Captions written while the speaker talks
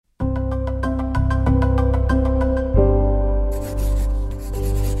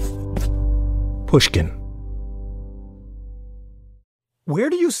Pushkin. Where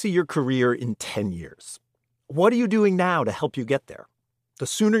do you see your career in 10 years? What are you doing now to help you get there? The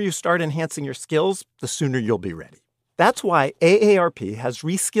sooner you start enhancing your skills, the sooner you'll be ready. That's why AARP has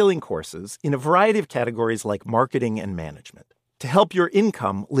reskilling courses in a variety of categories like marketing and management to help your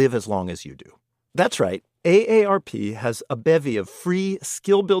income live as long as you do. That's right. AARP has a bevy of free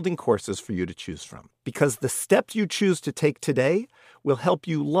skill-building courses for you to choose from because the steps you choose to take today will help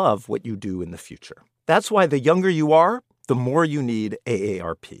you love what you do in the future. That's why the younger you are, the more you need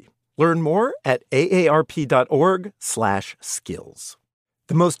AARP. Learn more at aarp.org/skills.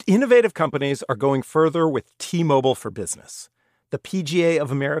 The most innovative companies are going further with T-Mobile for Business. The PGA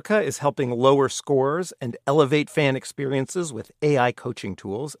of America is helping lower scores and elevate fan experiences with AI coaching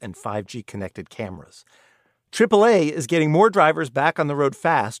tools and 5G connected cameras. AAA is getting more drivers back on the road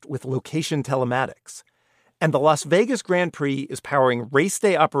fast with location telematics. And the Las Vegas Grand Prix is powering race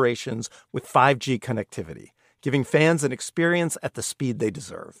day operations with 5G connectivity, giving fans an experience at the speed they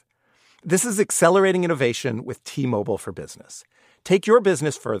deserve. This is accelerating innovation with T-Mobile for Business. Take your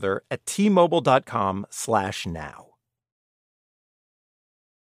business further at T-Mobile.com/now.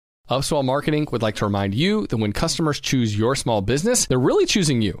 Upswell Marketing would like to remind you that when customers choose your small business, they're really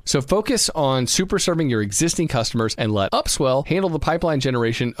choosing you. So focus on super serving your existing customers and let Upswell handle the pipeline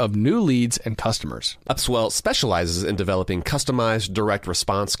generation of new leads and customers. Upswell specializes in developing customized direct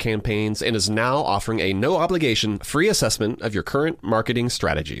response campaigns and is now offering a no-obligation free assessment of your current marketing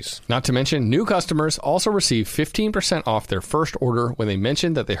strategies. Not to mention, new customers also receive 15% off their first order when they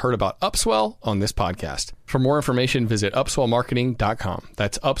mention that they heard about Upswell on this podcast. For more information, visit upswellmarketing.com.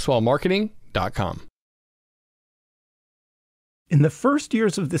 That's upswellmarketing.com. In the first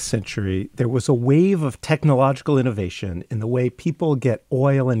years of this century, there was a wave of technological innovation in the way people get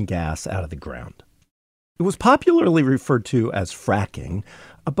oil and gas out of the ground. It was popularly referred to as fracking,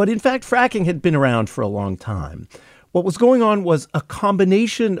 but in fact, fracking had been around for a long time. What was going on was a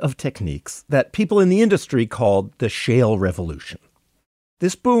combination of techniques that people in the industry called the shale revolution.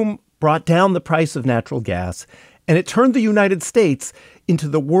 This boom brought down the price of natural gas, and it turned the United States into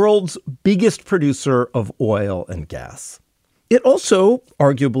the world's biggest producer of oil and gas. It also,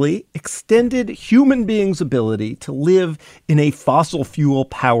 arguably, extended human beings' ability to live in a fossil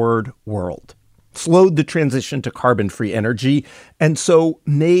fuel-powered world, slowed the transition to carbon-free energy, and so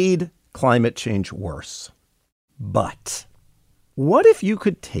made climate change worse. But what if you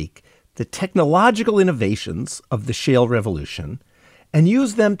could take the technological innovations of the shale revolution and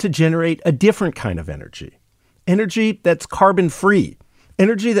use them to generate a different kind of energy? Energy that's carbon-free,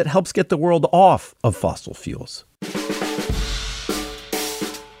 energy that helps get the world off of fossil fuels.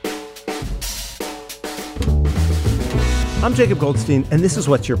 I'm Jacob Goldstein, and this is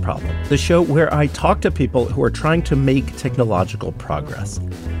What's Your Problem, the show where I talk to people who are trying to make technological progress.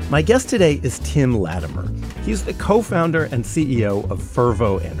 My guest today is Tim Latimer. He's the co-founder and CEO of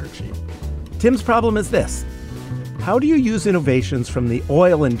Fervo Energy. Tim's problem is this: how do you use innovations from the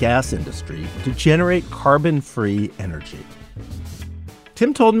oil and gas industry to generate carbon-free energy?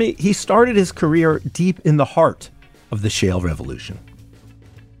 Tim told me he started his career deep in the heart of the shale revolution.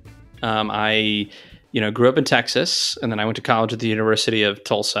 I grew up in Texas, and then I went to college at the University of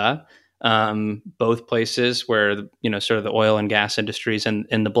Tulsa, both places where, sort of the oil and gas industries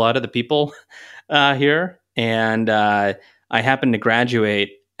in the blood of the people here. And I happened to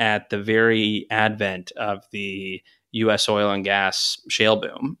graduate at the very advent of the U.S. oil and gas shale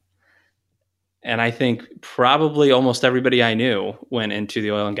boom. And I think probably almost everybody I knew went into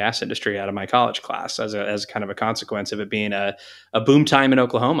the oil and gas industry out of my college class as kind of a consequence of it being a boom time in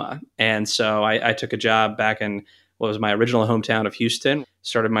Oklahoma. And so I took a job back in what was my original hometown of Houston,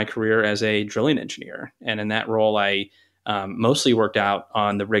 started my career as a drilling engineer. And in that role, I mostly worked out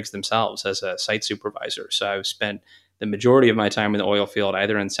on the rigs themselves as a site supervisor. So I've spent the majority of my time in the oil field,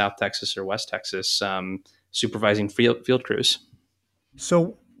 either in South Texas or West Texas, supervising field crews.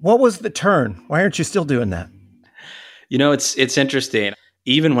 So what was the turn? Why aren't you still doing that? It's interesting.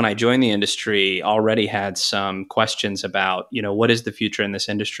 Even when I joined the industry, already had some questions about, what is the future in this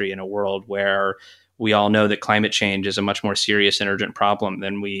industry in a world where we all know that climate change is a much more serious and urgent problem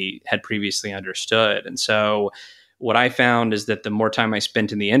than we had previously understood. And so what I found is that the more time I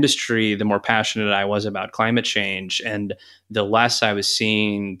spent in the industry, the more passionate I was about climate change, and the less I was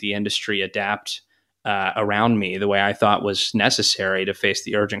seeing the industry adapt around me the way I thought was necessary to face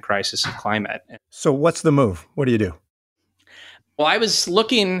the urgent crisis of climate. So what's the move? What do you do? Well, I was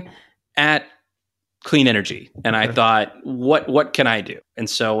looking at clean energy, and I thought, what can I do? And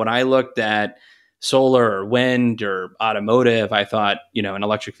so when I looked at solar or wind or automotive, I thought, in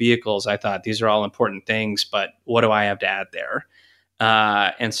electric vehicles, I thought these are all important things, but what do I have to add there?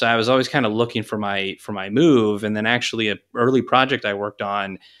 And so I was always kind of looking for my move. And then actually an early project I worked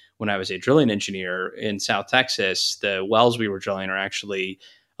on when I was a drilling engineer in South Texas, the wells we were drilling are actually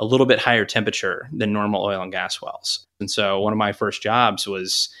a little bit higher temperature than normal oil and gas wells. And so one of my first jobs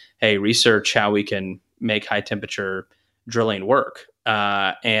was, hey, research how we can make high temperature drilling work.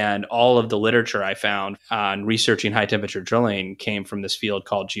 And all of the literature I found on researching high temperature drilling came from this field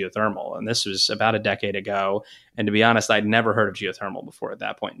called geothermal. And this was about a decade ago. And to be honest, I'd never heard of geothermal before at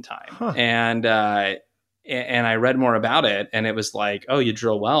that point in time. Huh. And I read more about it, and it was like, oh, you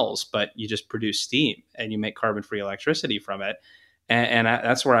drill wells, but you just produce steam and you make carbon-free electricity from it.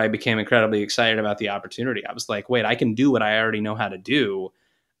 That's where I became incredibly excited about the opportunity. I was like, wait, I can do what I already know how to do,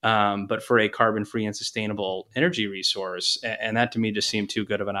 but for a carbon-free and sustainable energy resource. And that to me just seemed too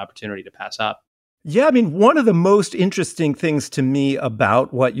good of an opportunity to pass up. Yeah, I mean, one of the most interesting things to me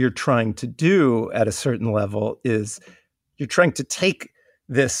about what you're trying to do at a certain level is you're trying to take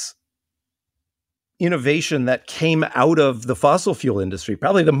this innovation that came out of the fossil fuel industry,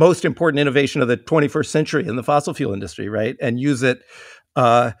 probably the most important innovation of the 21st century in the fossil fuel industry, right? And use it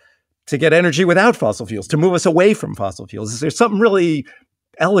to get energy without fossil fuels, to move us away from fossil fuels. There's something really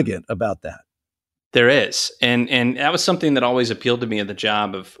elegant about that. There is. And that was something that always appealed to me in the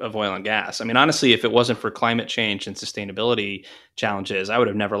job of oil and gas. I mean, honestly, if it wasn't for climate change and sustainability challenges, I would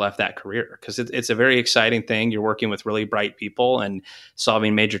have never left that career, because it's a very exciting thing. You're working with really bright people and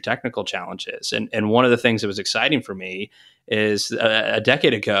solving major technical challenges. And one of the things that was exciting for me is a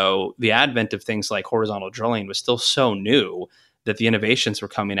decade ago, the advent of things like horizontal drilling was still so new that the innovations were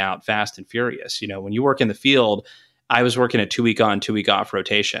coming out fast and furious. You know, when you work in the field, I was working a 2-week on, 2-week off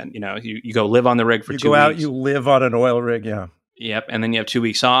rotation. You know, you go live on the rig for 2 weeks. You go out, you live on an oil rig, yeah. Yep. And then you have 2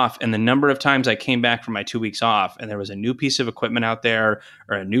 weeks off. And the number of times I came back from my 2 weeks off and there was a new piece of equipment out there,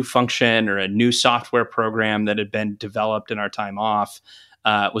 or a new function, or a new software program that had been developed in our time off,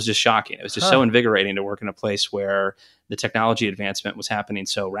 was just shocking. It was just so invigorating to work in a place where the technology advancement was happening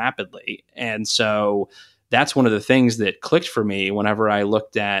so rapidly. And so that's one of the things that clicked for me whenever I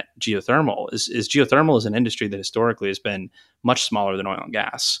looked at geothermal is geothermal is an industry that historically has been much smaller than oil and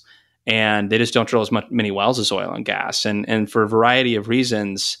gas. And they just don't drill as many wells as oil and gas. And for a variety of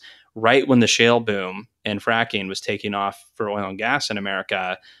reasons, right when the shale boom and fracking was taking off for oil and gas in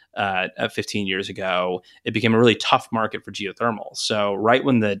America 15 years ago, it became a really tough market for geothermal. So right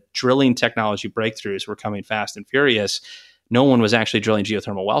when the drilling technology breakthroughs were coming fast and furious, no one was actually drilling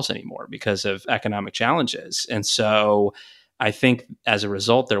geothermal wells anymore because of economic challenges. And so I think as a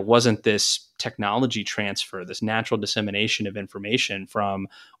result, there wasn't this technology transfer, this natural dissemination of information from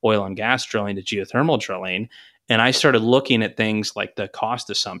oil and gas drilling to geothermal drilling. And I started looking at things like the cost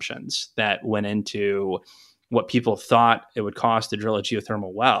assumptions that went into what people thought it would cost to drill a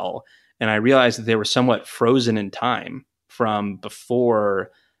geothermal well. And I realized that they were somewhat frozen in time from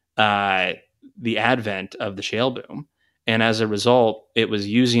before the advent of the shale boom. And as a result, it was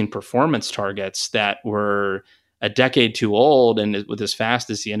using performance targets that were a decade too old. And with as fast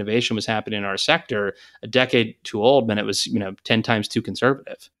as the innovation was happening in our sector, a decade too old meant it was, 10 times too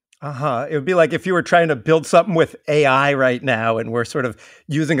conservative. It would be like if you were trying to build something with AI right now, and we're sort of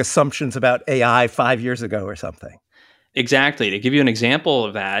using assumptions about AI 5 years ago or something. Exactly. To give you an example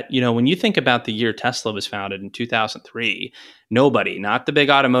of that, when you think about the year Tesla was founded in 2003, nobody, not the big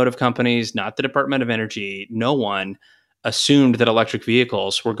automotive companies, not the Department of Energy, no one assumed that electric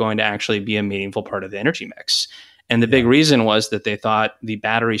vehicles were going to actually be a meaningful part of the energy mix. And the big reason was that they thought the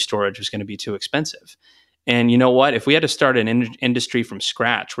battery storage was going to be too expensive. And you know what? If we had to start an industry from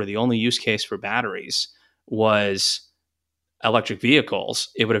scratch where the only use case for batteries was electric vehicles,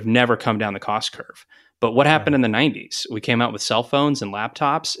 it would have never come down the cost curve. But what happened in the 90s? We came out with cell phones and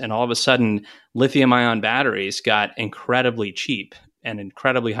laptops, and all of a sudden, lithium-ion batteries got incredibly cheap and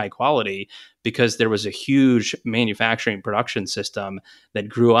incredibly high quality because there was a huge manufacturing production system that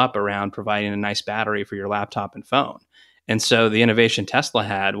grew up around providing a nice battery for your laptop and phone. And so the innovation Tesla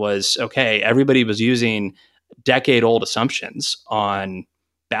had was, okay, everybody was using decade-old assumptions on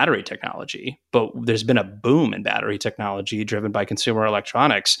battery technology, but there's been a boom in battery technology driven by consumer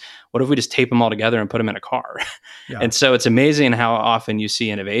electronics. What if we just tape them all together and put them in a car? Yeah. And so it's amazing how often you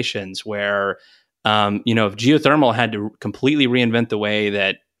see innovations where, if geothermal had to completely reinvent the way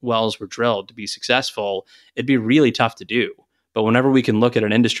that wells were drilled to be successful, it'd be really tough to do. But whenever we can look at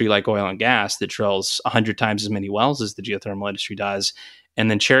an industry like oil and gas that drills 100 times as many wells as the geothermal industry does, and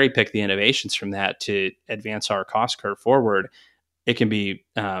then cherry pick the innovations from that to advance our cost curve forward, it can be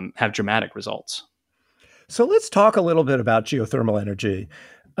have dramatic results. So let's talk a little bit about geothermal energy.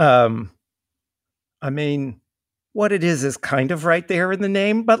 What it is kind of right there in the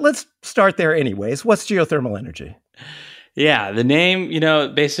name, but let's start there anyways. What's geothermal energy? Yeah, the name,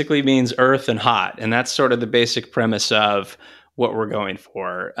 basically means earth and hot. And that's sort of the basic premise of what we're going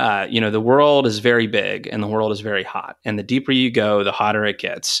for. The world is very big and the world is very hot. And the deeper you go, the hotter it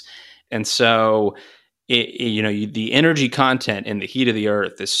gets. And so, the energy content in the heat of the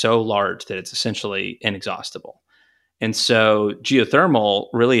earth is so large that it's essentially inexhaustible. And so geothermal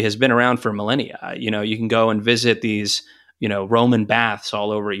really has been around for millennia. You can go and visit these Roman baths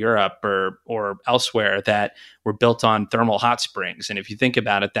all over Europe or elsewhere that were built on thermal hot springs. And if you think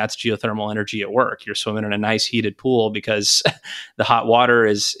about it, that's geothermal energy at work. You're swimming in a nice heated pool because the hot water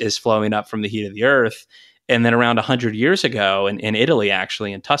is flowing up from the heat of the earth. And then around 100 years ago in Italy,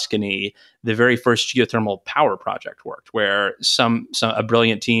 actually in Tuscany, the very first geothermal power project worked, where a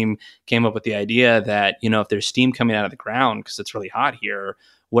brilliant team came up with the idea that, if there's steam coming out of the ground because it's really hot here,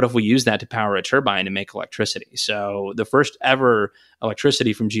 what if we use that to power a turbine to make electricity? So the first ever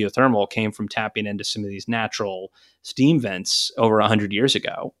electricity from geothermal came from tapping into some of these natural steam vents over 100 years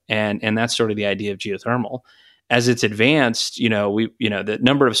ago. And that's sort of the idea of geothermal. As it's advanced, the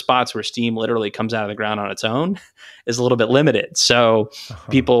number of spots where steam literally comes out of the ground on its own is a little bit limited. So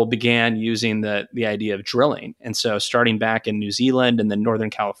people began using the idea of drilling. And so starting back in New Zealand and then Northern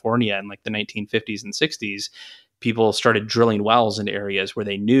California in like the 1950s and 60s, people started drilling wells into areas where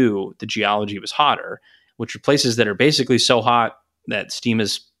they knew the geology was hotter, which are places that are basically so hot that steam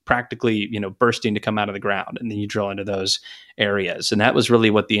is practically, bursting to come out of the ground. And then you drill into those areas. And that was really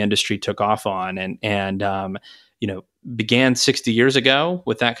what the industry took off on and began 60 years ago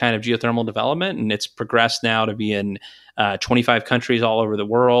with that kind of geothermal development. And it's progressed now to be in 25 countries all over the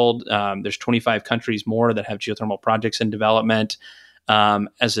world. There's 25 countries more that have geothermal projects in development.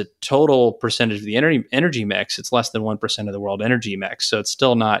 As a total percentage of the energy mix, it's less than 1% of the world energy mix. So it's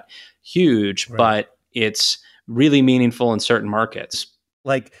still not huge, right, but it's really meaningful in certain markets.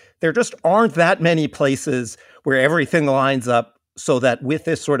 Like there just aren't that many places where everything lines up so that with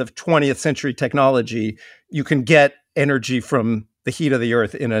this sort of 20th century technology, you can get energy from the heat of the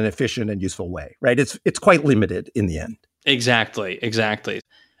earth in an efficient and useful way, right? It's quite limited in the end. Exactly.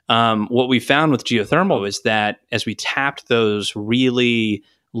 What we found with geothermal is that as we tapped those really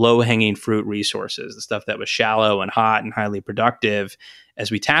low-hanging fruit resources, the stuff that was shallow and hot and highly productive,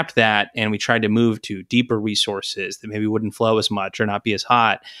 as we tapped that and we tried to move to deeper resources that maybe wouldn't flow as much or not be as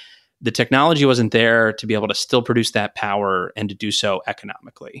hot, the technology wasn't there to be able to still produce that power and to do so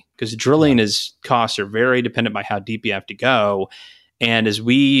economically. Because drilling costs are very dependent by how deep you have to go. And as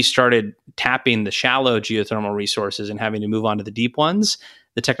we started tapping the shallow geothermal resources and having to move on to the deep ones,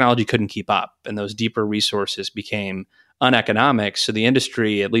 the technology couldn't keep up. And those deeper resources became uneconomic. So the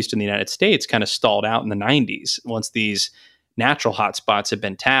industry, at least in the United States, kind of stalled out in the 90s once these natural hotspots had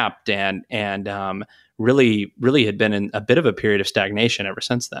been tapped and really had been in a bit of a period of stagnation ever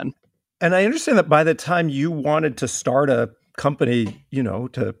since then. And I understand that by the time you wanted to start a company,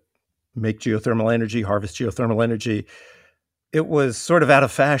 to make geothermal energy, harvest geothermal energy, it was sort of out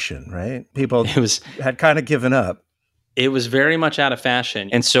of fashion, right? People had kind of given up. It was very much out of fashion.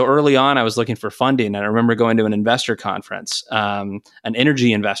 And so early on, I was looking for funding. And I remember going to an investor conference, an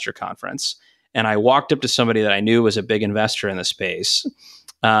energy investor conference. And I walked up to somebody that I knew was a big investor in the space.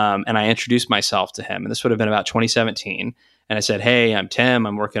 And I introduced myself to him. And this would have been about 2017. And I said, "Hey, I'm Tim.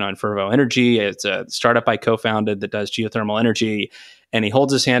 I'm working on Fervo Energy. It's a startup I co-founded that does geothermal energy." And he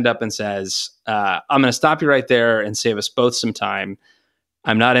holds his hand up and says, "I'm going to stop you right there and save us both some time.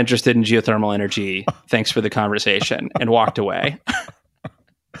 I'm not interested in geothermal energy. Thanks for the conversation," and walked away.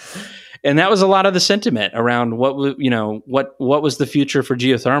 And that was a lot of the sentiment around what was the future for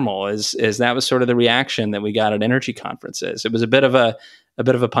geothermal is that was sort of the reaction that we got at energy conferences. It was a bit of a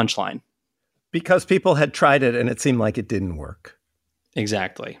punchline. Because people had tried it and it seemed like it didn't work.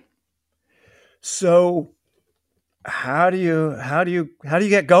 Exactly. So how do you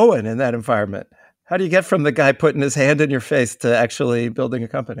get going in that environment? How do you get from the guy putting his hand in your face to actually building a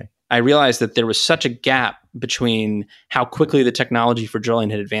company? I realized that there was such a gap between how quickly the technology for drilling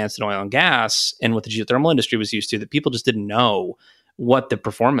had advanced in oil and gas and what the geothermal industry was used to, that people just didn't know what the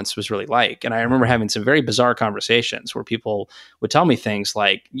performance was really like. And I remember having some very bizarre conversations where people would tell me things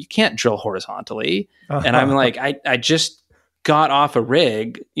like, "You can't drill horizontally." And I'm like, I just got off a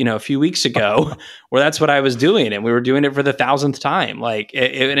rig, a few weeks ago where that's what I was doing. And we were doing it for the 1,000th time.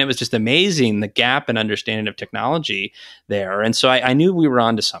 And it was just amazing, the gap in understanding of technology there. And so I knew we were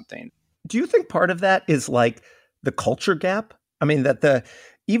onto something. Do you think part of that is like the culture gap? I mean, that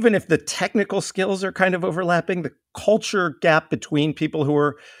even if the technical skills are kind of overlapping, the culture gap between people who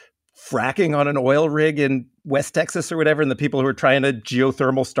are fracking on an oil rig in West Texas or whatever, and the people who are trying a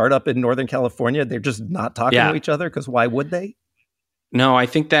geothermal startup in Northern California, they're just not talking to each other because why would they? No, I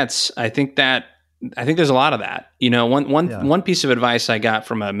think that I think there's a lot of that. Yeah. One piece of advice I got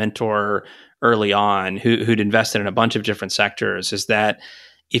from a mentor early on who'd invested in a bunch of different sectors is that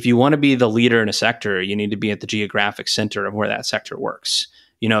if you want to be the leader in a sector, you need to be at the geographic center of where that sector works.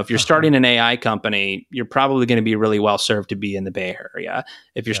 If you're starting an AI company, you're probably going to be really well served to be in the Bay Area.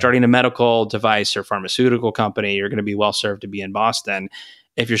 If you're starting a medical device or pharmaceutical company, you're going to be well served to be in Boston.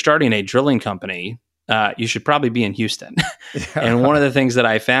 If you're starting a drilling company, you should probably be in Houston. And one of the things that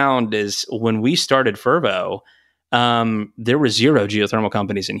I found is when we started Fervo, there were 0 geothermal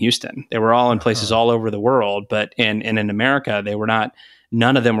companies in Houston. They were all in places all over the world, but and in America, they were not.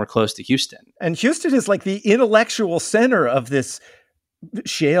 None of them were close to Houston. And Houston is like the intellectual center of this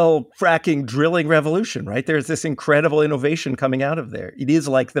shale fracking drilling revolution, right? There's this incredible innovation coming out of there. It is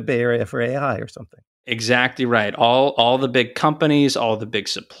like the Bay Area for AI or something. Exactly right. All the big companies, all the big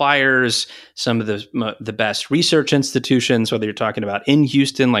suppliers, some of the best research institutions, whether you're talking about in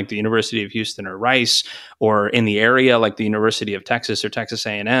Houston, like the University of Houston or Rice, or in the area like the University of Texas or Texas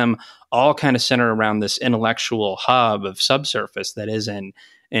A&M, all kind of center around this intellectual hub of subsurface that is in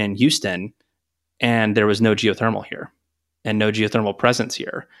Houston. And there was no geothermal here and no geothermal presence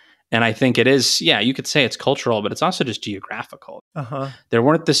here. And I think it is, you could say it's cultural, but it's also just geographical. There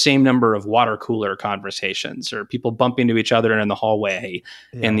weren't the same number of water cooler conversations or people bumping into each other in the hallway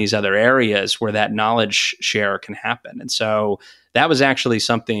in these other areas where that knowledge share can happen. And so that was actually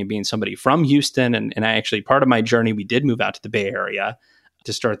something, being somebody from Houston, and I actually, part of my journey, we did move out to the Bay Area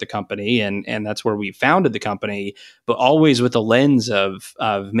to start the company. And that's where we founded the company, but always with the lens of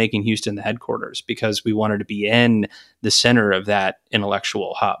making Houston the headquarters, because we wanted to be in the center of that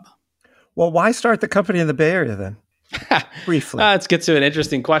intellectual hub. Well, why start the company in the Bay Area then? Briefly. Let's get to an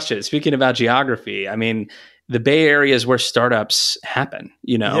interesting question. Speaking about geography, I mean, the Bay Area is where startups happen,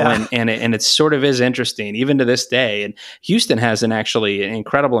 and it sort of is interesting even to this day. And Houston has an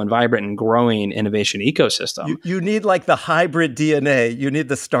incredible and vibrant and growing innovation ecosystem. You need like the hybrid DNA. You need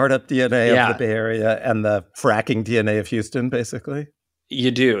the startup DNA of the Bay Area and the fracking DNA of Houston, basically.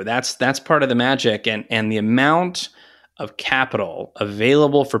 You do. That's part of the magic, and the amount of capital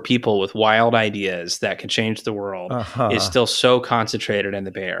available for people with wild ideas that can change the world is still so concentrated in the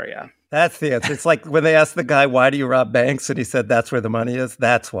Bay Area. That's the answer. It's like when they asked the guy, why do you rob banks? And he said, that's where the money is.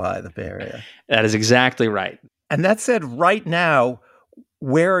 That's why, the Bay Area. That is exactly right. And that said, right now,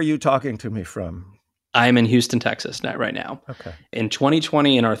 where are you talking to me from? I'm in Houston, Texas, right now. Okay. In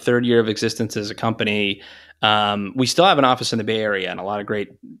 2020, in our third year of existence as a company, we still have an office in the Bay Area and a lot of great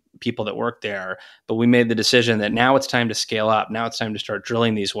people that work there, but we made the decision that now it's time to scale up. Now it's time to start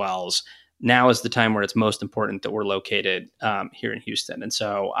drilling these wells. Now is the time where it's most important that we're located here in Houston. And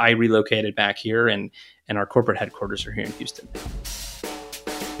so I relocated back here, and our corporate headquarters are here in Houston.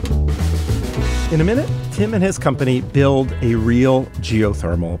 In a minute, Tim and his company build a real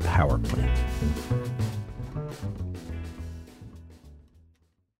geothermal power plant.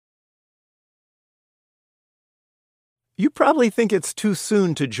 You probably think it's too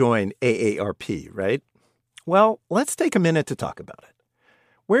soon to join AARP, right? Well, let's take a minute to talk about it.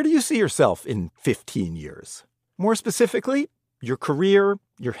 Where do you see yourself in 15 years? More specifically, your career,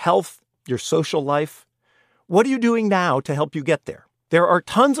 your health, your social life. What are you doing now to help you get there? There are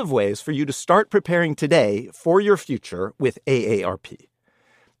tons of ways for you to start preparing today for your future with AARP.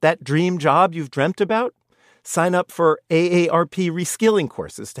 That dream job you've dreamt about? Sign up for AARP reskilling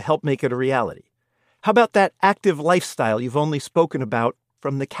courses to help make it a reality. How about that active lifestyle you've only spoken about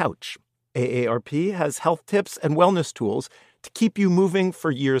from the couch? AARP has health tips and wellness tools to keep you moving for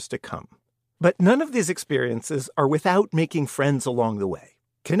years to come. But none of these experiences are without making friends along the way.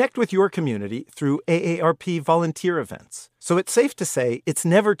 Connect with your community through AARP volunteer events. So it's safe to say it's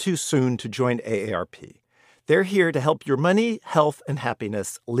never too soon to join AARP. They're here to help your money, health, and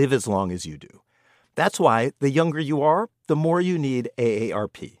happiness live as long as you do. That's why the younger you are, the more you need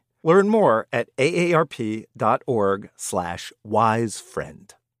AARP. Learn more at aarp.org/wisefriend.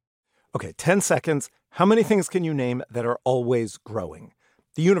 Okay, 10 seconds. How many things can you name that are always growing?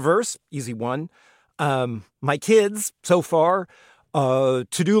 The universe, easy one. My kids, so far.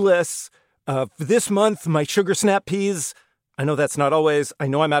 To-do lists. This month, my sugar snap peas. I know that's not always. I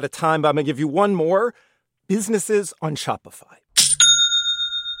know I'm out of time, but I'm going to give you one more. Businesses on Shopify.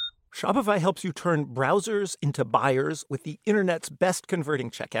 Shopify helps you turn browsers into buyers with the internet's best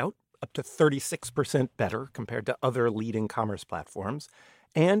converting checkout, up to 36% better compared to other leading commerce platforms,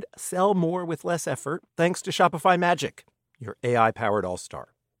 and sell more with less effort thanks to Shopify Magic, your AI-powered all-star.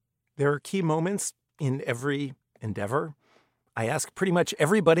 There are key moments in every endeavor. I ask pretty much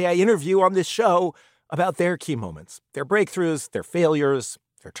everybody I interview on this show about their key moments, their breakthroughs, their failures,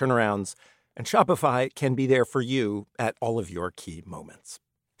 their turnarounds, and Shopify can be there for you at all of your key moments.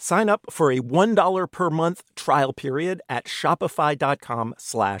 Sign up for a $1 per month trial period at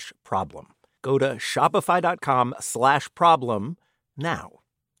shopify.com/problem. Go to shopify.com/problem now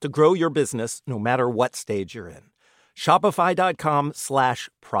to grow your business no matter what stage you're in.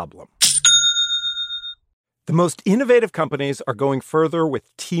 Shopify.com/problem. The most innovative companies are going further with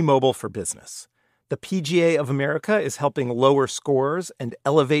T-Mobile for Business. The PGA of America is helping lower scores and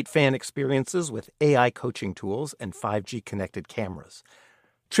elevate fan experiences with AI coaching tools and 5G connected cameras.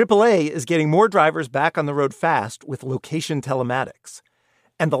 AAA is getting more drivers back on the road fast with location telematics.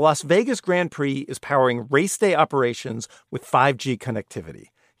 And the Las Vegas Grand Prix is powering race day operations with 5G connectivity,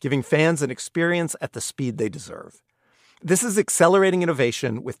 giving fans an experience at the speed they deserve. This is accelerating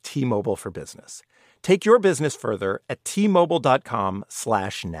innovation with T-Mobile for Business. Take your business further at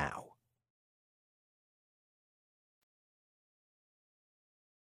T-Mobile.com/now.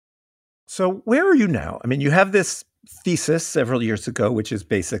 So where are you now? I mean, you have this thesis several years ago, which is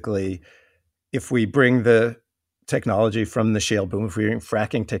basically if we bring the technology from the shale boom, if we bring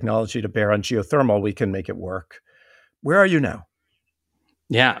fracking technology to bear on geothermal, we can make it work. Where are you now?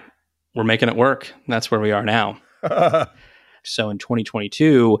 Yeah, we're making it work. That's where we are now. So in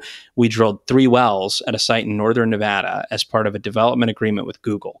 2022, we drilled 3 wells at a site in northern Nevada as part of a development agreement with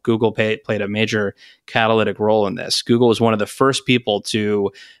Google. Google played a major catalytic role in this. Google was one of the first people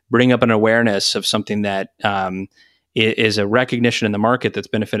to bring up an awareness of something that is a recognition in the market that's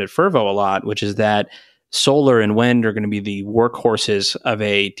benefited Fervo a lot, which is that solar and wind are going to be the workhorses of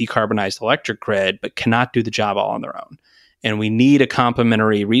a decarbonized electric grid, but cannot do the job all on their own. And we need a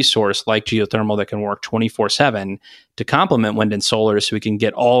complementary resource like geothermal that can work 24/7 to complement wind and solar so we can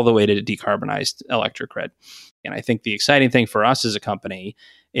get all the way to a decarbonized electric grid. And I think the exciting thing for us as a company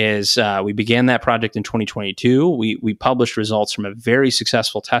is we began that project in 2022. We published results from a very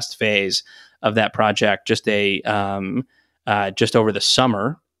successful test phase of that project just over the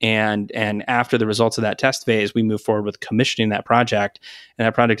summer. And after the results of that test phase, we moved forward with commissioning that project. And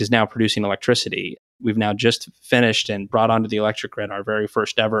that project is now producing electricity. We've now just finished and brought onto the electric grid our very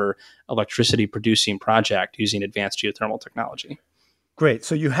first ever electricity producing project using advanced geothermal technology. Great.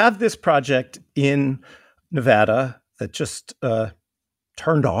 So you have this project in Nevada that just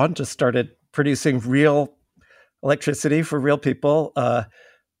turned on, just started producing real electricity for real people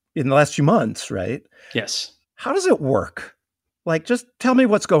in the last few months, right? Yes. How does it work? Like, just tell me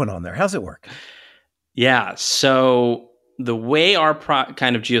what's going on there. How's it work? Yeah. So the way our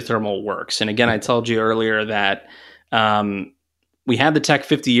kind of geothermal works, and again, I told you earlier that we had the tech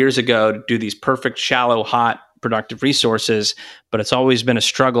 50 years ago to do these perfect, shallow, hot, productive resources, but it's always been a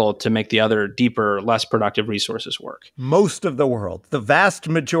struggle to make the other deeper, less productive resources work. Most of the world, the vast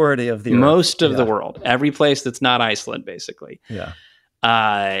majority of the Most of the world, every place that's not Iceland, basically. Yeah.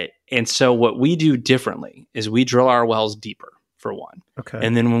 And so what we do differently is we drill our wells deeper, for one. Okay.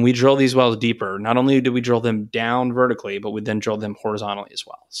 And then when we drill these wells deeper, not only do we drill them down vertically, but we then drill them horizontally as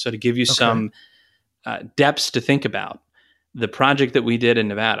well. So to give you some depths to think about, the project that we did in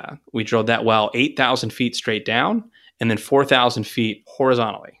Nevada, we drilled that well 8,000 feet straight down and then 4,000 feet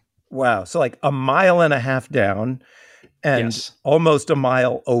horizontally. Wow. So like a mile and a half down and almost a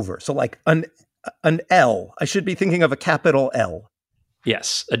mile over. So like an L. I should be thinking of a capital L.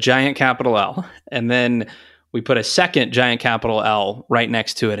 Yes, a giant capital L. And then we put a second giant capital L right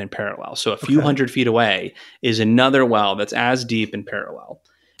next to it in parallel. So a few hundred feet away is another well that's as deep in parallel.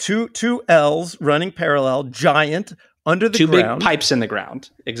 Two L's running parallel, giant, under the ground. 2 big pipes in the ground.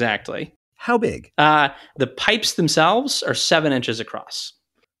 Exactly. How big? The pipes themselves are 7 inches across.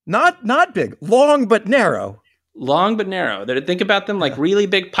 Not big. Long but narrow. Long but narrow. Think about them like really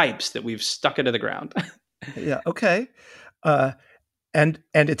big pipes that we've stuck into the ground. Yeah. Okay. And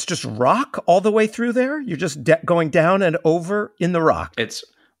it's just rock all the way through there? You're just going down and over in the rock? It's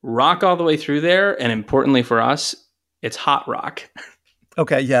rock all the way through there. And importantly for us, it's hot rock.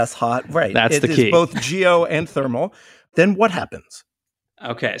 Okay, yes, hot. Right. That's the key. It's both geo and thermal. Then what happens?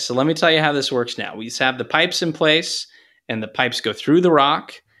 Okay, so let me tell you how this works now. We just have the pipes in place, and the pipes go through the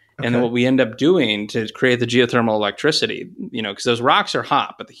rock. Okay. And then what we end up doing to create the geothermal electricity, because those rocks are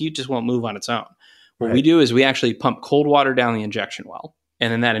hot, but the heat just won't move on its own. What we do is we actually pump cold water down the injection well.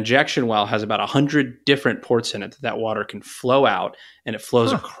 And then that injection well has about 100 different ports in it that water can flow out, and it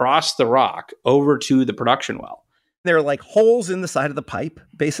flows across the rock over to the production well. There are like holes in the side of the pipe,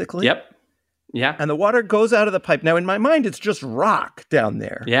 basically. Yep. Yeah. And the water goes out of the pipe. Now, in my mind, it's just rock down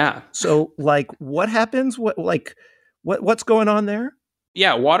there. Yeah. So, like, what happens? What's going on there?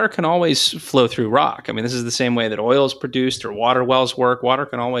 Yeah, water can always flow through rock. I mean, this is the same way that oil is produced or water wells work. Water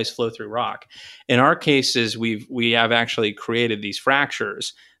can always flow through rock. In our cases, we have actually created these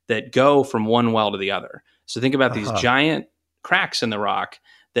fractures that go from one well to the other. So think about these giant cracks in the rock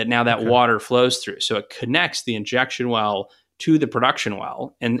that now that water flows through. So it connects the injection well to the production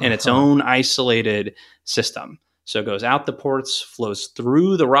well in its own isolated system. So it goes out the ports, flows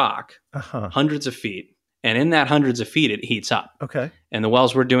through the rock, hundreds of feet. And in that hundreds of feet, it heats up. Okay. And the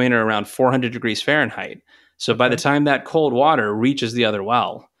wells we're doing are around 400 degrees Fahrenheit. So by the time that cold water reaches the other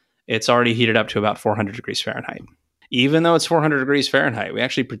well, it's already heated up to about 400 degrees Fahrenheit. Even though it's 400 degrees Fahrenheit, we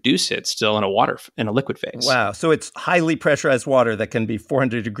actually produce it still in a liquid phase. Wow. So it's highly pressurized water that can be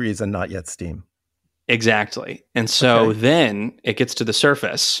 400 degrees and not yet steam. Exactly. And so then it gets to the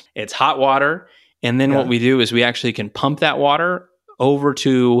surface. It's hot water. And then what we do is we actually can pump that water over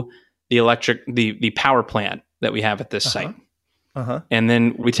to the power plant that we have at this site. And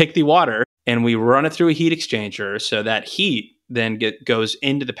then we take the water and we run it through a heat exchanger. So that heat then goes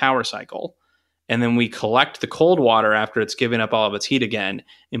into the power cycle. And then we collect the cold water after it's given up all of its heat again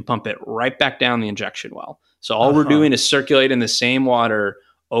and pump it right back down the injection well. So all we're doing is circulating the same water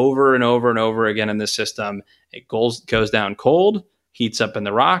over and over and over again in the system. It goes down cold, heats up in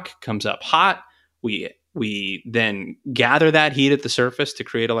the rock, comes up hot. We then gather that heat at the surface to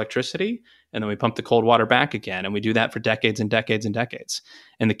create electricity, and then we pump the cold water back again. And we do that for decades and decades and decades.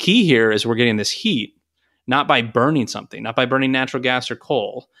 And the key here is we're getting this heat not by burning something, not by burning natural gas or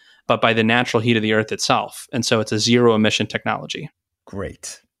coal, but by the natural heat of the earth itself. And so it's a zero emission technology.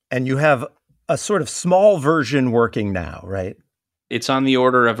 Great. And you have a sort of small version working now, right? It's on the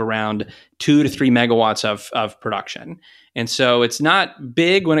order of around 2 to 3 megawatts of production. And so it's not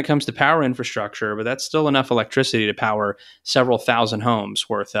big when it comes to power infrastructure, but that's still enough electricity to power several thousand homes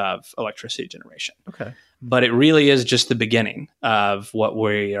worth of electricity generation. Okay. But it really is just the beginning of what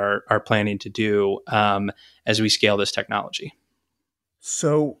we are planning to do as we scale this technology.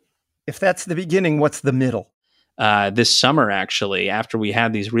 So if that's the beginning, what's the middle? This summer, actually, after we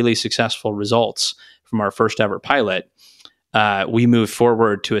had these really successful results from our first ever pilot, we moved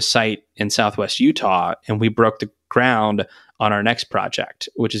forward to a site in Southwest Utah, and we broke the ground on our next project,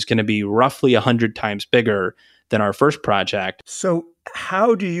 which is going to be roughly 100 times bigger than our first project. So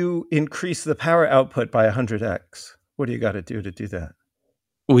how do you increase the power output by 100x? What do you got to do that?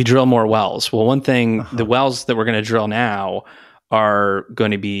 We drill more wells. Well, one thing, the wells that we're going to drill now are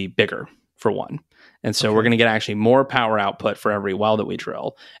going to be bigger, for one. And so we're going to get actually more power output for every well that we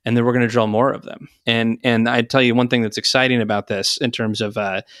drill. And then we're going to drill more of them. And I'd tell you one thing that's exciting about this in terms of,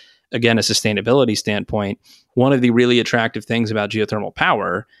 again, a sustainability standpoint, one of the really attractive things about geothermal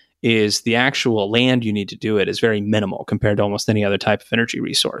power is the actual land you need to do it is very minimal compared to almost any other type of energy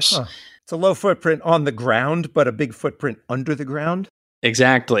resource. It's a low footprint on the ground, but a big footprint under the ground?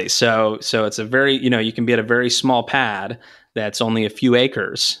 Exactly. So it's a very, you can be at a very small pad that's only a few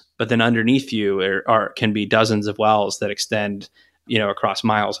acres, but then underneath you can be dozens of wells that extend, across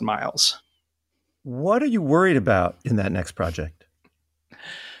miles and miles. What are you worried about in that next project?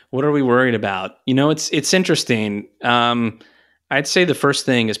 What are we worried about? It's interesting. I'd say the first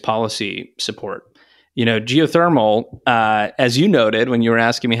thing is policy support. Geothermal, as you noted when you were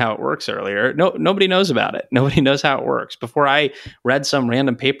asking me how it works earlier, nobody knows about it. Nobody knows how it works. Before I read some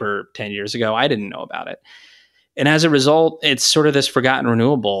random paper 10 years ago, I didn't know about it. And as a result, it's sort of this forgotten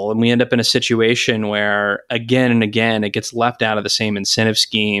renewable. And we end up in a situation where, again and again, it gets left out of the same incentive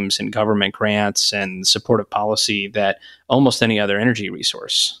schemes and government grants and supportive policy that almost any other energy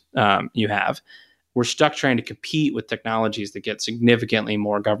resource you have. We're stuck trying to compete with technologies that get significantly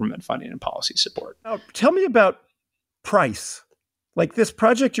more government funding and policy support. Now, tell me about price. Like this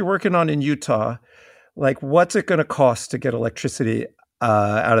project you're working on in Utah, like what's it going to cost to get electricity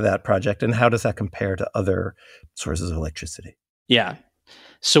out of that project? And how does that compare to other sources of electricity? Yeah.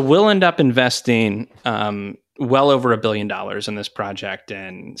 So we'll end up investing well over $1 billion in this project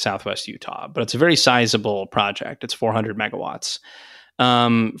in Southwest Utah, but it's a very sizable project. It's 400 megawatts.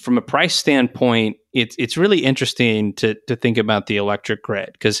 From a price standpoint, it's really interesting to think about the electric grid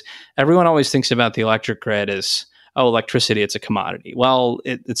because everyone always thinks about the electric grid as, electricity, it's a commodity. Well,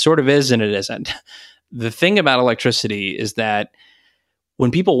 it sort of is and it isn't. The thing about electricity is that when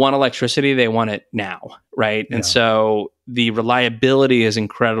people want electricity, they want it now, right? Yeah. And so the reliability is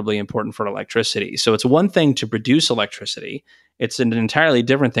incredibly important for electricity. So it's one thing to produce electricity. It's an entirely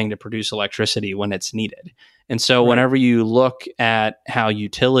different thing to produce electricity when it's needed. And so whenever you look at how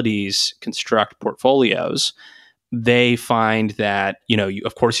utilities construct portfolios, they find that,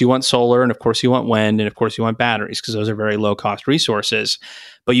 of course you want solar and of course you want wind and of course you want batteries because those are very low cost resources.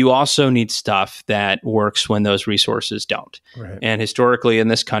 But you also need stuff that works when those resources don't. Right. And historically in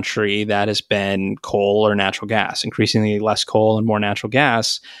this country, that has been coal or natural gas, increasingly less coal and more natural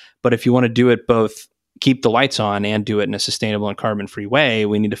gas. But if you want to do it both, keep the lights on and do it in a sustainable and carbon-free way,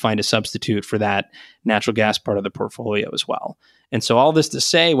 we need to find a substitute for that natural gas part of the portfolio as well. And so all this to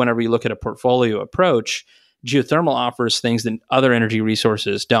say, whenever you look at a portfolio approach, geothermal offers things that other energy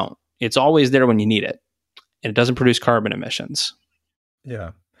resources don't. It's always there when you need it, and it doesn't produce carbon emissions.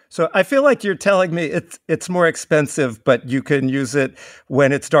 Yeah. So I feel like you're telling me it's more expensive, but you can use it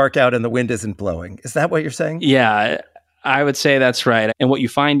when it's dark out and the wind isn't blowing. Is that what you're saying? Yeah, I would say that's right. And what you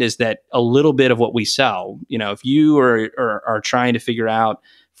find is that a little bit of what we sell, if you are trying to figure out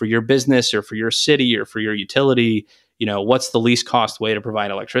for your business or for your city or for your utility, what's the least cost way to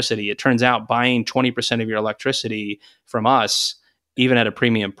provide electricity? It turns out buying 20% of your electricity from us, even at a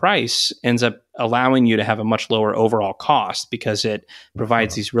premium price, ends up allowing you to have a much lower overall cost because it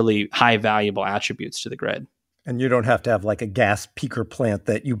provides these really high valuable attributes to the grid. And you don't have to have like a gas peaker plant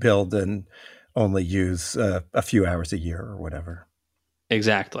that you build and only use a few hours a year or whatever.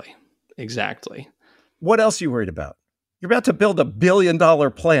 Exactly. What else are you worried about? You're about to build $1 billion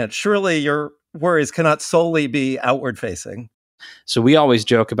plant. Surely your worries cannot solely be outward facing. So we always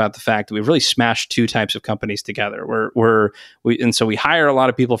joke about the fact that we've really smashed two types of companies together. So we hire a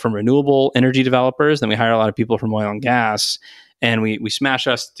lot of people from renewable energy developers, then we hire a lot of people from oil and gas, and we smash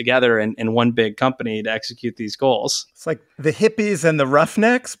us together in one big company to execute these goals. It's like the hippies and the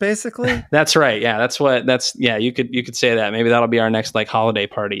roughnecks, basically. That's right. Yeah, you could say that. Maybe that'll be our next holiday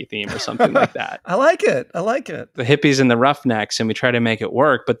party theme or something like that. I like it. The hippies and the roughnecks, and we try to make it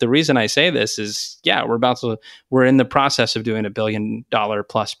work. But the reason I say this is, we're in the process of doing $1 billion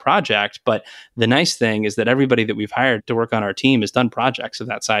plus project. But the nice thing is that everybody that we've hired to work on our team has done projects of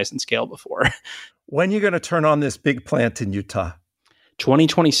that size and scale before. When are you going to turn on this big plant in Utah?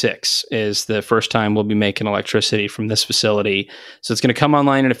 2026 is the first time we'll be making electricity from this facility. So it's going to come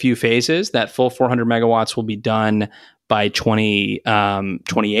online in a few phases. That full 400 megawatts will be done by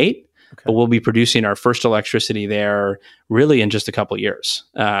 2028. Okay. But we'll be producing our first electricity there really in just a couple of years.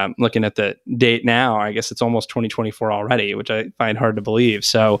 Looking at the date now, I guess it's almost 2024 already, which I find hard to believe.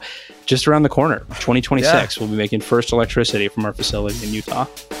 So just around the corner, 2026, We'll be making first electricity from our facility in Utah.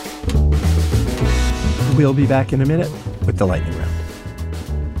 We'll be back in a minute with the lightning round.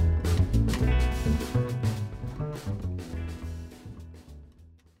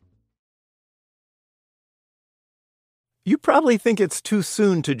 You probably think it's too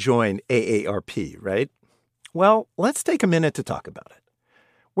soon to join AARP, right? Well, let's take a minute to talk about it.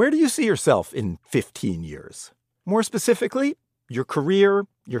 Where do you see yourself in 15 years? More specifically, your career,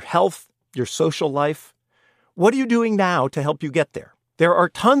 your health, your social life. What are you doing now to help you get there? There are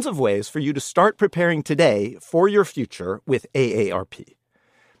tons of ways for you to start preparing today for your future with AARP.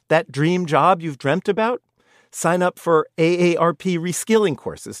 That dream job you've dreamt about? Sign up for AARP reskilling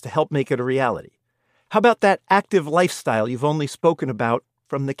courses to help make it a reality. How about that active lifestyle you've only spoken about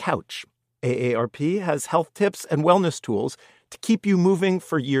from the couch? AARP has health tips and wellness tools to keep you moving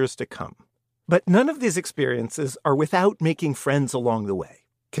for years to come. But none of these experiences are without making friends along the way.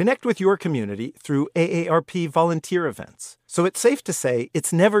 Connect with your community through AARP volunteer events. So it's safe to say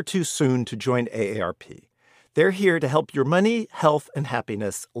it's never too soon to join AARP. They're here to help your money, health, and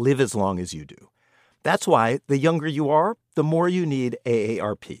happiness live as long as you do. That's why the younger you are, the more you need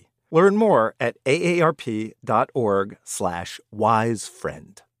AARP. Learn more at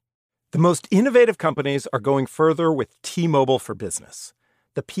aarp.org/wisefriend. The most innovative companies are going further with T-Mobile for Business.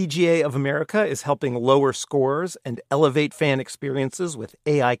 The PGA of America is helping lower scores and elevate fan experiences with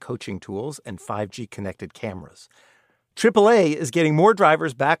AI coaching tools and 5G connected cameras. AAA is getting more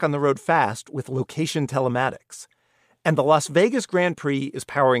drivers back on the road fast with location telematics. And the Las Vegas Grand Prix is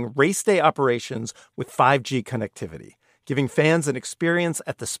powering race day operations with 5G connectivity, giving fans an experience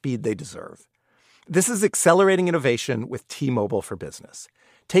at the speed they deserve. This is accelerating innovation with T-Mobile for Business.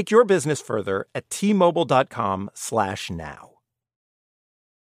 Take your business further at T-Mobile.com/now.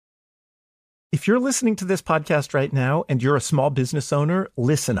 If you're listening to this podcast right now and you're a small business owner,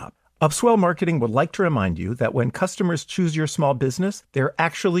 listen up. Upswell Marketing would like to remind you that when customers choose your small business, they're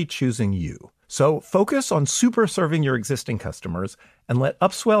actually choosing you. So focus on super serving your existing customers and let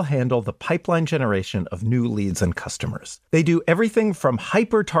Upswell handle the pipeline generation of new leads and customers. They do everything from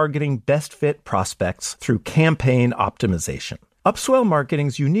hyper-targeting best fit prospects through campaign optimization. Upswell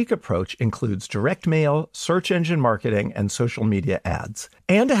Marketing's unique approach includes direct mail, search engine marketing, and social media ads,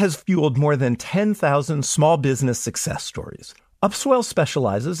 and has fueled more than 10,000 small business success stories. Upswell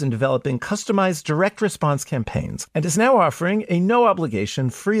specializes in developing customized direct response campaigns and is now offering a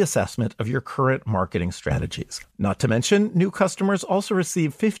no-obligation free assessment of your current marketing strategies. Not to mention, new customers also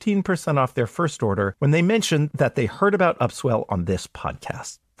receive 15% off their first order when they mention that they heard about Upswell on this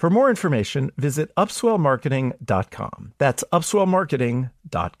podcast. For more information, visit upswellmarketing.com. That's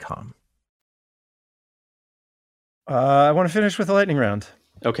upswellmarketing.com. I want to finish with a lightning round.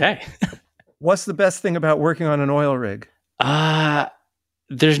 Okay. What's the best thing about working on an oil rig?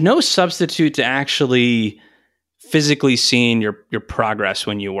 There's no substitute to actually physically seeing your progress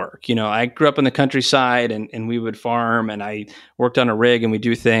when you work. I grew up in the countryside and we would farm, and I worked on a rig and we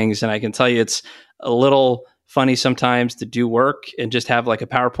do things. And I can tell you it's a little funny sometimes to do work and just have like a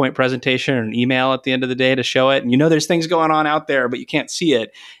PowerPoint presentation or an email at the end of the day to show it. And there's things going on out there, but you can't see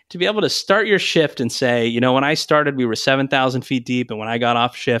it. To be able to start your shift and say, when I started, we were 7,000 feet deep. And when I got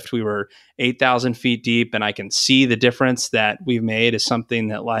off shift, we were 8,000 feet deep. And I can see the difference that we've made is something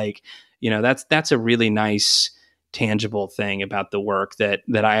that that's a really nice, tangible thing about the work that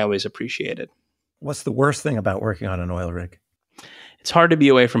I always appreciated. What's the worst thing about working on an oil rig? It's hard to be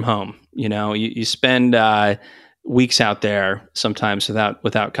away from home. You spend weeks out there sometimes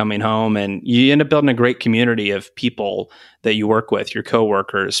without coming home, and you end up building a great community of people that you work with, your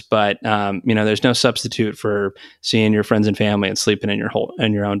coworkers. But there's no substitute for seeing your friends and family and sleeping in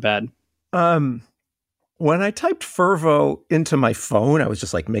your own bed. When I typed Fervo into my phone, I was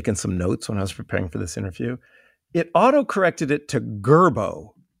just like making some notes when I was preparing for this interview. It auto-corrected it to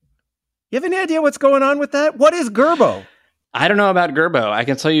Gerbo. You have any idea what's going on with that? What is Gerbo? I don't know about Gerbo. I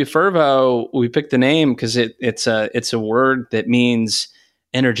can tell you Fervo, we picked the name because it's a word that means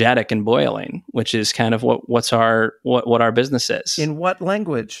energetic and boiling, which is kind of what our business is. In what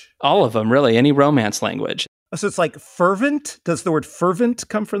language? All of them, really. Any Romance language. So it's like fervent? Does the word fervent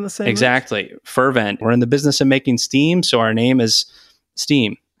come from the same Exactly. root? Fervent. We're in the business of making steam, so our name is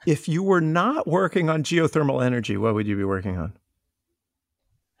Steam. If you were not working on geothermal energy, what would you be working on?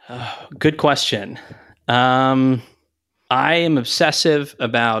 Good question. I am obsessive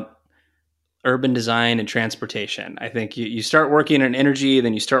about urban design and transportation. I think you start working in energy,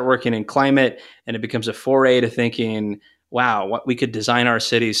 then you start working in climate, and it becomes a foray to thinking, wow, what we could design our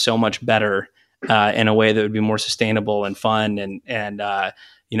cities so much better in a way that would be more sustainable and fun. And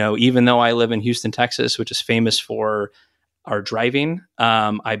even though I live in Houston, Texas, which is famous for our driving,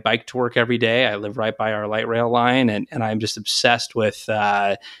 I bike to work every day. I live right by our light rail line, and I'm just obsessed with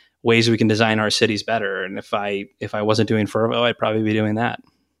ways we can design our cities better. And if I wasn't doing Fervo, I'd probably be doing that.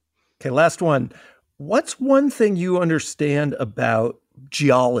 Okay, last one. What's one thing you understand about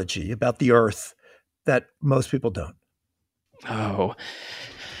geology, about the Earth, that most people don't? Oh.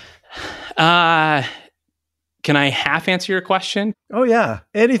 Can I half answer your question? Oh, yeah.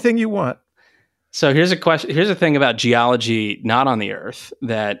 Anything you want. So here's a question. Here's a thing about geology not on the Earth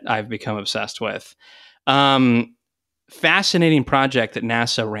that I've become obsessed with. Fascinating project that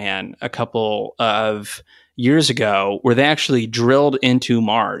NASA ran a couple of years ago where they actually drilled into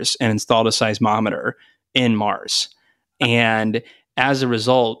Mars and installed a seismometer in Mars. And as a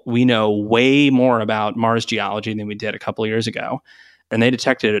result, we know way more about Mars geology than we did a couple of years ago. And they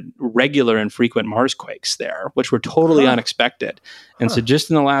detected regular and frequent Mars quakes there, which were totally unexpected. And so just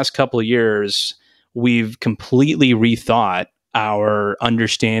in the last couple of years, we've completely rethought our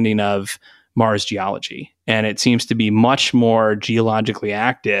understanding of Mars geology. And it seems to be much more geologically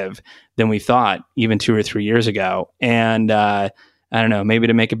active than we thought even 2 or 3 years ago. And I don't know, maybe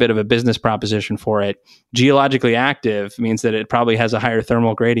to make a bit of a business proposition for it, geologically active means that it probably has a higher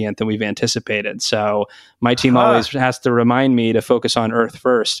thermal gradient than we've anticipated. So my team always has to remind me to focus on Earth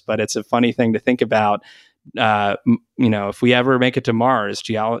first, but it's a funny thing to think about. If we ever make it to Mars,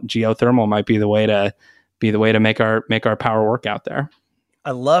 geothermal might be the way to make our power work out there.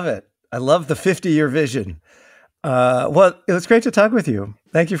 I love it. I love the 50-year vision. Well, it was great to talk with you.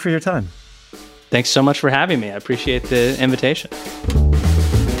 Thank you for your time. Thanks so much for having me. I appreciate the invitation.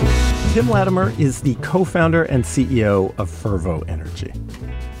 Tim Latimer is the co-founder and CEO of Fervo Energy.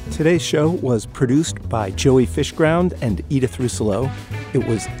 Today's show was produced by Joey Fishground and Edith Rousselot. It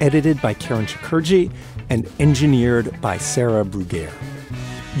was edited by Karen Chakurji and engineered by Sarah Bruguiere.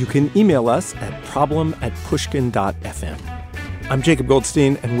 You can email us at problem@pushkin.fm. I'm Jacob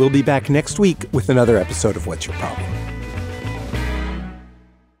Goldstein, and we'll be back next week with another episode of What's Your Problem?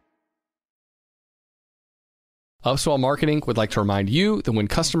 Upswell Marketing would like to remind you that when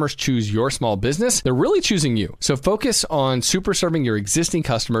customers choose your small business, they're really choosing you. So focus on super serving your existing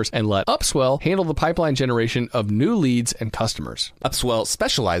customers and let Upswell handle the pipeline generation of new leads and customers. Upswell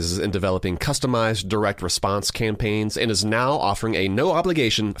specializes in developing customized direct response campaigns and is now offering a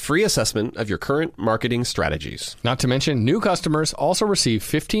no-obligation free assessment of your current marketing strategies. Not to mention, new customers also receive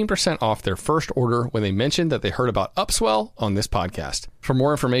 15% off their first order when they mention that they heard about Upswell on this podcast. For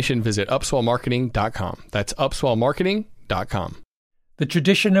more information, visit upswellmarketing.com. That's upswellmarketing.com. The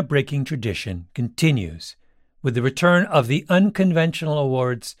tradition of breaking tradition continues with the return of the Unconventional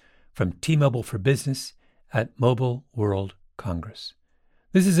Awards from T-Mobile for Business at Mobile World Congress.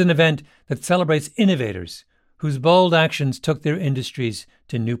 This is an event that celebrates innovators whose bold actions took their industries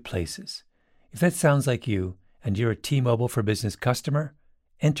to new places. If that sounds like you and you're a T-Mobile for Business customer,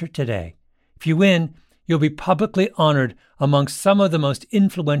 enter today. If you win, you'll be publicly honored amongst some of the most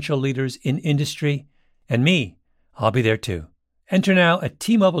influential leaders in industry. And me, I'll be there too. Enter now at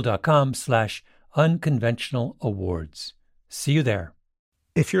T-Mobile.com/unconventional awards. See you there.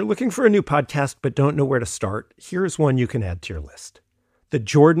 If you're looking for a new podcast but don't know where to start, here's one you can add to your list. The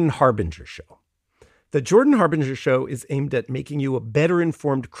Jordan Harbinger Show. The Jordan Harbinger Show is aimed at making you a better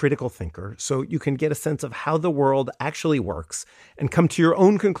informed critical thinker so you can get a sense of how the world actually works and come to your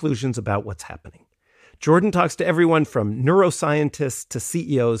own conclusions about what's happening. Jordan talks to everyone from neuroscientists to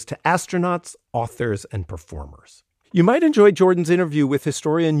CEOs to astronauts, authors, and performers. You might enjoy Jordan's interview with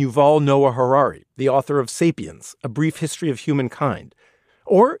historian Yuval Noah Harari, the author of Sapiens, A Brief History of Humankind,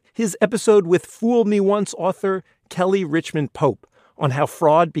 or his episode with Fool Me Once author Kelly Richmond Pope on how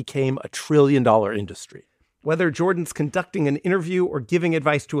fraud became a $1 trillion industry. Whether Jordan's conducting an interview or giving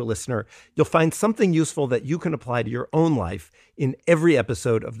advice to a listener, you'll find something useful that you can apply to your own life in every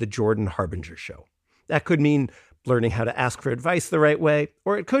episode of The Jordan Harbinger Show. That could mean learning how to ask for advice the right way,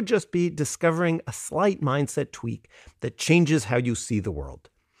 or it could just be discovering a slight mindset tweak that changes how you see the world.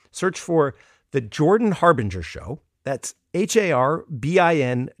 Search for The Jordan Harbinger Show, that's HARBINGER,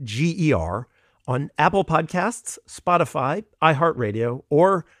 on Apple Podcasts, Spotify, iHeartRadio,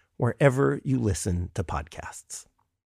 or wherever you listen to podcasts.